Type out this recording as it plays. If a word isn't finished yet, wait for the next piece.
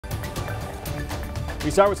We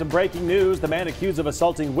start with some breaking news. The man accused of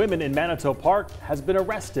assaulting women in Manito Park has been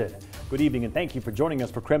arrested. Good evening and thank you for joining us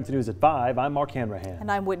for KREM 2 News at 5. I'm Mark Hanrahan.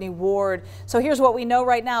 And I'm Whitney Ward. So here's what we know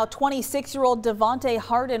right now. 26-year-old Devonte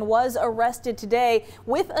Hardin was arrested today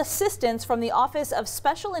with assistance from the Office of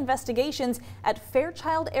Special Investigations at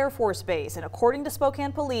Fairchild Air Force Base. And according to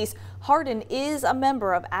Spokane Police, Hardin is a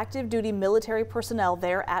member of active duty military personnel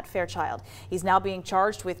there at Fairchild. He's now being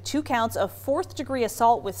charged with 2 counts of 4th-degree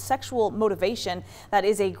assault with sexual motivation. That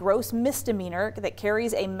is a gross misdemeanor that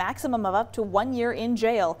carries a maximum of up to 1 year in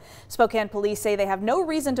jail. Spokane police say they have no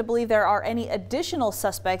reason to believe there are any additional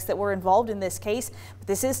suspects that were involved in this case. But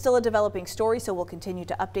this is still a developing story, so we'll continue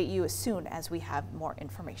to update you as soon as we have more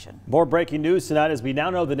information. More breaking news tonight as we now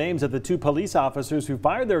know the names of the 2 police officers who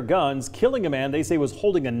fired their guns, killing a man they say was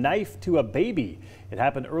holding a knife to a baby. It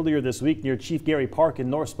happened earlier this week near Chief Gary Park in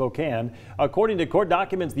North Spokane. According to court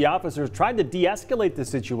documents, the officers tried to de-escalate the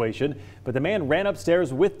situation, but the man ran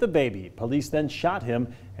upstairs with the baby. Police then shot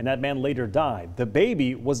him, and that man later died. The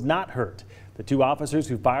baby was not hurt. The 2 officers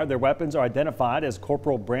who fired their weapons are identified as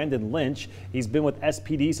Corporal Brandon Lynch. He's been with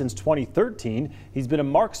SPD since 2013. He's been a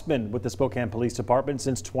marksman with the Spokane Police Department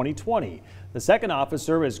since 2020. The second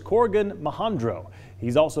officer is Corrigan Mahandro.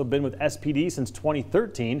 He's also been with SPD since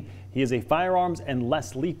 2013. He is a firearms and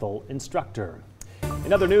less lethal instructor.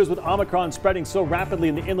 In other news, with Omicron spreading so rapidly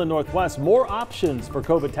in the inland Northwest, more options for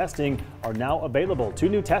COVID testing are now available. 2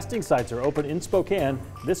 new testing sites are open in Spokane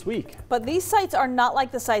this week. But these sites are not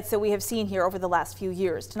like the sites that we have seen here over the last few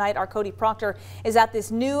years. Tonight, our Cody Proctor is at this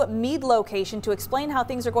new Meade location to explain how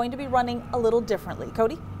things are going to be running a little differently.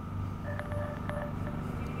 Cody?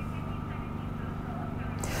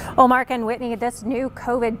 Well, Mark and Whitney, this new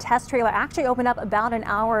COVID test trailer actually opened up about an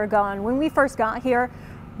hour ago. And when we first got here,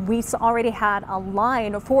 we already had a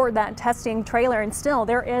line for that testing trailer, and still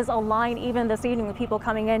there is a line even this evening with people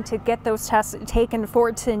coming in to get those tests taken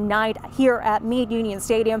for tonight here at Meade Union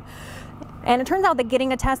Stadium. And it turns out that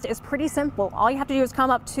getting a test is pretty simple. All you have to do is come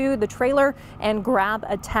up to the trailer and grab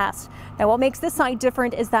a test. Now, what makes this site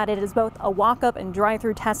different is that it is both a walk-up and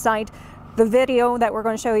drive-through test site. The video that we're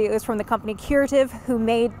going to show you is from the company Curative, who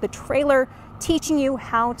made the trailer, teaching you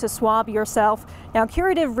how to swab yourself. Now,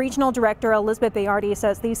 Curative Regional Director Elizabeth Bayardi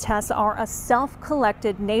says these tests are a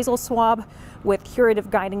self-collected nasal swab with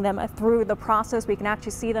Curative guiding them through the process. We can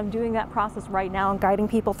actually see them doing that process right now and guiding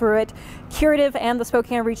people through it. Curative and the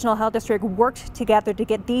Spokane Regional Health District worked together to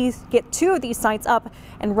get 2 of these sites up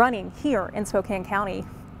and running here in Spokane County.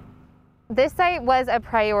 This site was a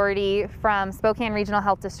priority from Spokane Regional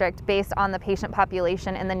Health District based on the patient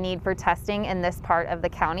population and the need for testing in this part of the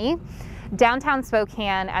county. Downtown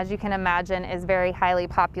Spokane, as you can imagine, is very highly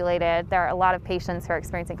populated. There are a lot of patients who are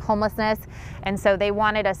experiencing homelessness, and so they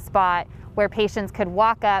wanted a spot where patients could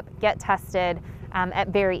walk up, get tested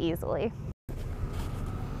very easily.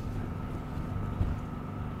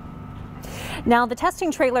 Now, the testing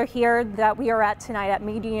trailer here that we are at tonight at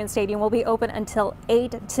Meade Union Stadium will be open until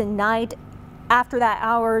 8 tonight. After that,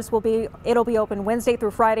 it'll be open Wednesday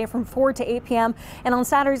through Friday from 4 to 8 p.m. and on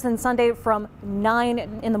Saturdays and Sunday from 9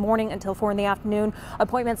 in the morning until 4 in the afternoon.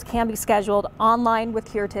 Appointments can be scheduled online with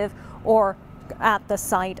Curative or at the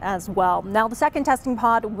site as well. Now, the second testing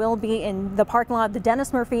pod will be in the parking lot of the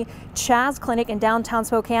Dennis Murphy Chaz Clinic in downtown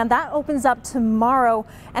Spokane. That opens up tomorrow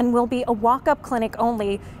and will be a walk-up clinic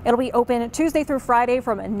only. It'll be open Tuesday through Friday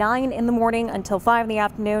from 9 in the morning until 5 in the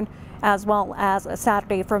afternoon, as well as a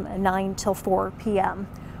Saturday from 9 till 4 p.m.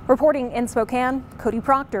 Reporting in Spokane, Cody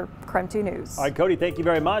Proctor, KREM 2 News. All right, Cody, thank you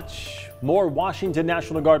very much. More Washington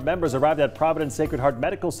National Guard members arrived at Providence Sacred Heart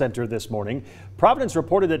Medical Center this morning. Providence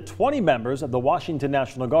reported that 20 members of the Washington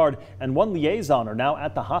National Guard and 1 liaison are now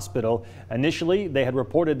at the hospital. Initially, they had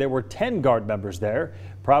reported there were 10 Guard members there.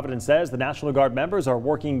 Providence says the National Guard members are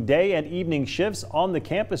working day and evening shifts on the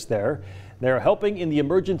campus there. They're helping in the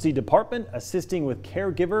emergency department, assisting with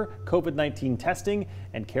caregiver COVID-19 testing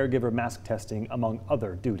and caregiver mask testing, among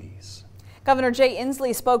other duties. Governor Jay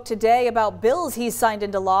Inslee spoke today about bills he's signed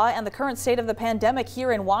into law and the current state of the pandemic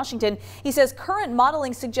here in Washington. He says current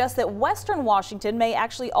modeling suggests that Western Washington may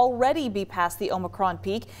actually already be past the Omicron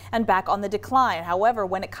peak and back on the decline. However,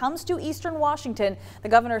 when it comes to Eastern Washington, the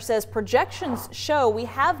governor says projections show we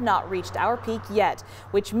have not reached our peak yet,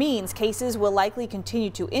 which means cases will likely continue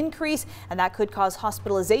to increase, and that could cause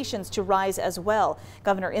hospitalizations to rise as well.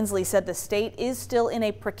 Governor Inslee said the state is still in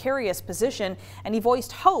a precarious position, and he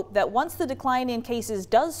voiced hope that once the decline in cases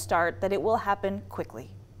does start, that it will happen quickly.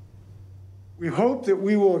 We hope that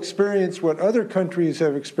we will experience what other countries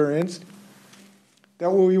have experienced, that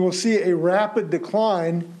we will see a rapid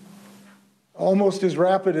decline, almost as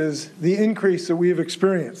rapid as the increase that we have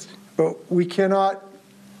experienced. But we cannot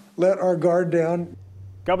let our guard down.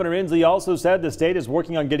 Governor Inslee also said the state is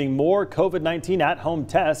working on getting more COVID-19 at-home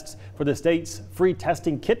tests for the state's free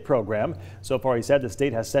testing kit program. So far, he said the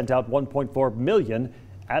state has sent out 1.4 million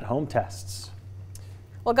at-home tests.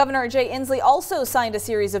 Well, Governor Jay Inslee also signed a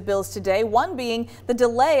series of bills today, one being the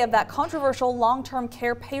delay of that controversial long-term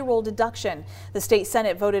care payroll deduction. The state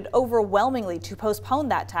Senate voted overwhelmingly to postpone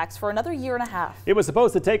that tax for another year and a half. It was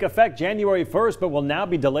supposed to take effect January 1st, but will now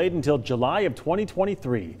be delayed until July of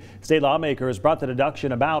 2023. State lawmakers brought the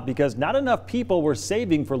deduction about because not enough people were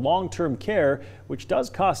saving for long-term care, which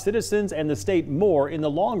does cost citizens and the state more in the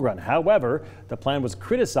long run. However, the plan was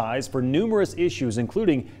criticized for numerous issues,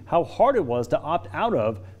 including how hard it was to opt out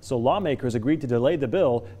of, so lawmakers agreed to delay the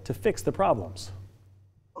bill to fix the problems.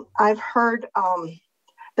 I've heard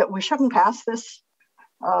that we shouldn't pass this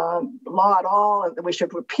law at all, and that we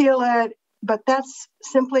should repeal it, but that's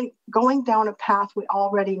simply going down a path we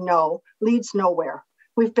already know leads nowhere.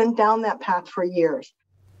 We've been down that path for years.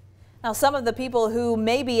 Now, some of the people who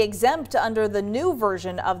may be exempt under the new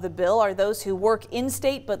version of the bill are those who work in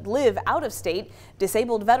state but live out of state,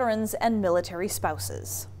 disabled veterans, and military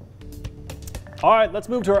spouses. All right, let's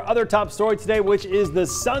move to our other top story today, which is the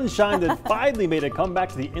sunshine that finally made a comeback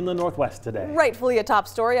to the inland Northwest today. Rightfully a top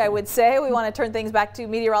story, I would say. We want to turn things back to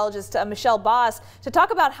meteorologist Michelle Boss to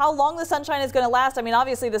talk about how long the sunshine is going to last. I mean,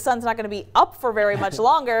 obviously the sun's not going to be up for very much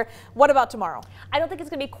longer. What about tomorrow? I don't think it's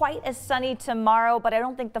going to be quite as sunny tomorrow, but I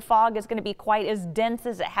don't think the fog is going to be quite as dense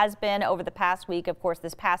as it has been over the past week. Of course,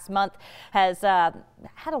 this past month has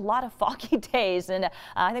had a lot of foggy days, and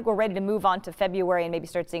I think we're ready to move on to February and maybe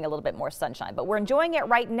start seeing a little bit more sunshine. But we're enjoying it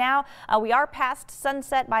right now. We are past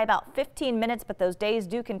sunset by about 15 minutes, but those days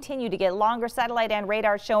do continue to get longer. Satellite and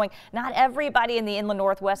radar showing not everybody in the inland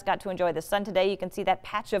Northwest got to enjoy the sun today. You can see that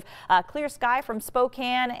patch of clear sky from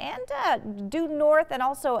Spokane and due north and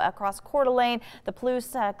also across Coeur d'Alene. The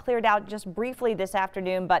Palouse cleared out just briefly this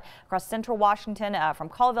afternoon, but across central Washington from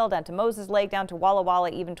Colville down to Moses Lake down to Walla Walla,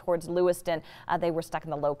 even towards Lewiston, they were stuck in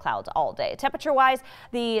the low clouds all day. Temperature-wise,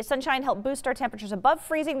 the sunshine helped boost our temperatures above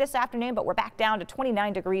freezing this afternoon, but we're back down to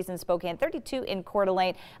 29 degrees in Spokane, 32 in Coeur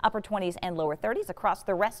d'Alene, upper 20s and lower 30s across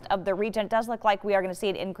the rest of the region. It does look like we are going to see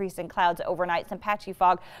an increase in clouds overnight. Some patchy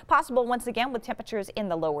fog possible once again with temperatures in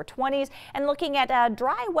the lower 20s, and looking at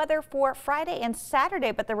dry weather for Friday and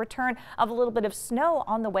Saturday, but the return of a little bit of snow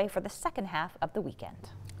on the way for the second half of the weekend.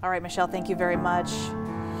 All right, Michelle, thank you very much.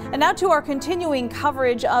 And now to our continuing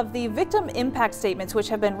coverage of the victim impact statements, which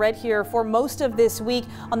have been read here for most of this week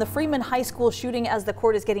on the Freeman High School shooting as the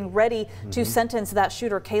court is getting ready to sentence that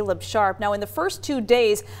shooter, Caleb Sharp. Now, in the first 2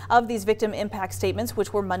 days of these victim impact statements,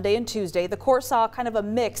 which were Monday and Tuesday, the court saw kind of a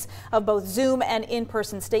mix of both Zoom and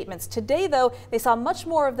in-person statements. Today, though, they saw much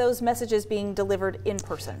more of those messages being delivered in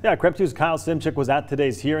person. Yeah, KREP 2's Kyle Simchik was at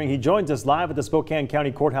today's hearing. He joins us live at the Spokane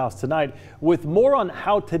County Courthouse tonight with more on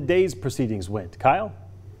how today's proceedings went. Kyle?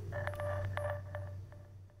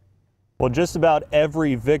 Well, just about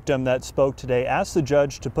every victim that spoke today asked the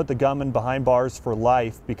judge to put the gunman behind bars for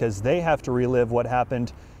life because they have to relive what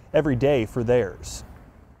happened every day for theirs.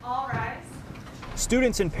 All rise.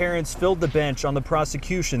 Students and parents filled the bench on the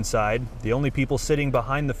prosecution side. The only people sitting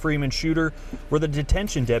behind the Freeman shooter were the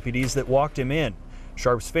detention deputies that walked him in.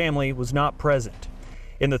 Sharp's family was not present.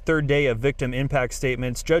 In the third day of victim impact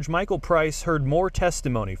statements, Judge Michael Price heard more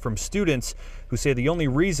testimony from students who say the only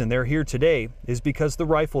reason they're here today is because the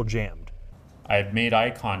rifle jammed. I had made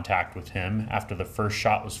eye contact with him after the first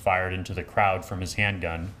shot was fired into the crowd from his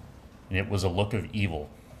handgun, and it was a look of evil.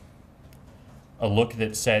 A look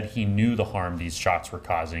that said he knew the harm these shots were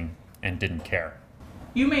causing and didn't care.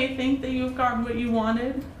 You may think that you've gotten what you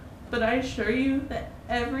wanted, but I assure you that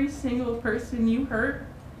every single person you hurt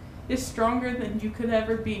is stronger than you could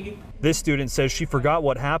ever be. This student says she forgot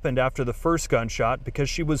what happened after the first gunshot because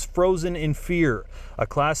she was frozen in fear. A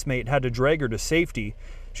classmate had to drag her to safety.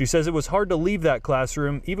 She says it was hard to leave that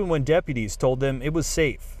classroom even when deputies told them it was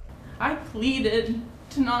safe. I pleaded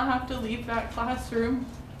to not have to leave that classroom,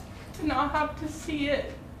 to not have to see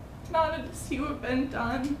it, not to see what's been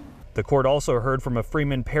done. The court also heard from a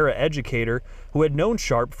Freeman paraeducator who had known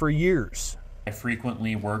Sharp for years. I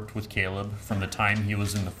frequently worked with Caleb from the time he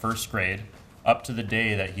was in the first grade up to the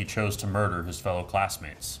day that he chose to murder his fellow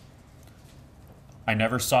classmates. I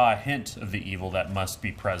never saw a hint of the evil that must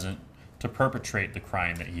be present to perpetrate the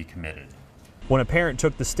crime that he committed. When a parent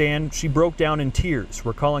took the stand, she broke down in tears,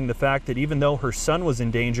 recalling the fact that even though her son was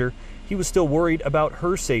in danger, he was still worried about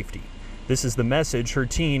her safety. This is the message her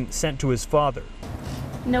teen sent to his father.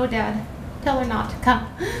 No, Dad. Tell her not to come.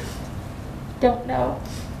 Don't know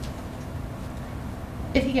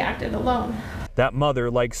if he acted alone. That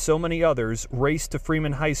mother, like so many others, raced to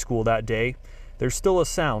Freeman High School that day. There's still a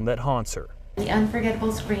sound that haunts her. The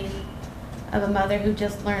unforgettable scream of a mother who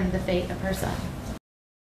just learned the fate of her son.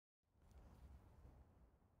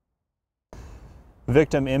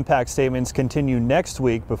 Victim impact statements continue next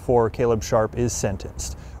week before Caleb Sharp is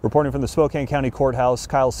sentenced. Reporting from the Spokane County Courthouse,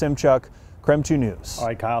 Kyle Simchuk, KREM 2 News. All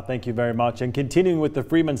right, Kyle, thank you very much. And continuing with the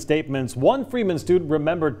Freeman statements, one Freeman student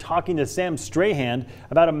remembered talking to Sam Strahan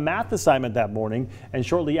about a math assignment that morning. And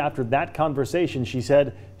shortly after that conversation, she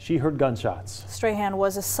said she heard gunshots. Strahan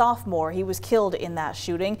was a sophomore. He was killed in that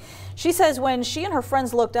shooting. She says when she and her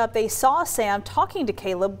friends looked up, they saw Sam talking to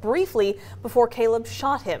Caleb briefly before Caleb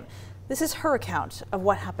shot him. This is her account of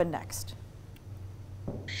what happened next.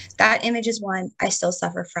 That image is one I still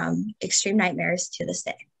suffer from extreme nightmares to this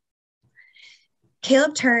day.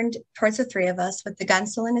 Caleb turned towards the three of us with the gun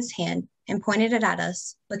still in his hand and pointed it at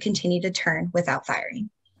us, but continued to turn without firing.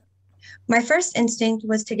 My first instinct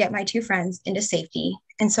was to get my two friends into safety,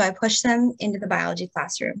 and so I pushed them into the biology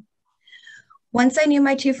classroom. Once I knew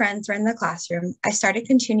my two friends were in the classroom, I started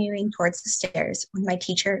continuing towards the stairs when my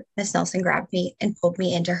teacher, Miss Nelson, grabbed me and pulled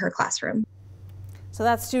me into her classroom. So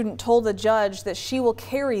that student told the judge that she will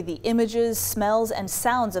carry the images, smells, and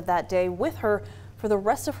sounds of that day with her for the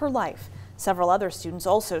rest of her life. Several other students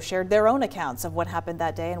also shared their own accounts of what happened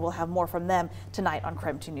that day, and we'll have more from them tonight on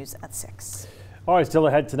KREM 2 News at 6. All right, still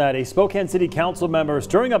ahead tonight, a Spokane City Council member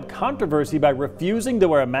stirring up controversy by refusing to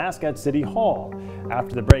wear a mask at City Hall.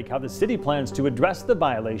 After the break, how the city plans to address the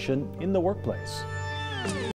violation in the workplace.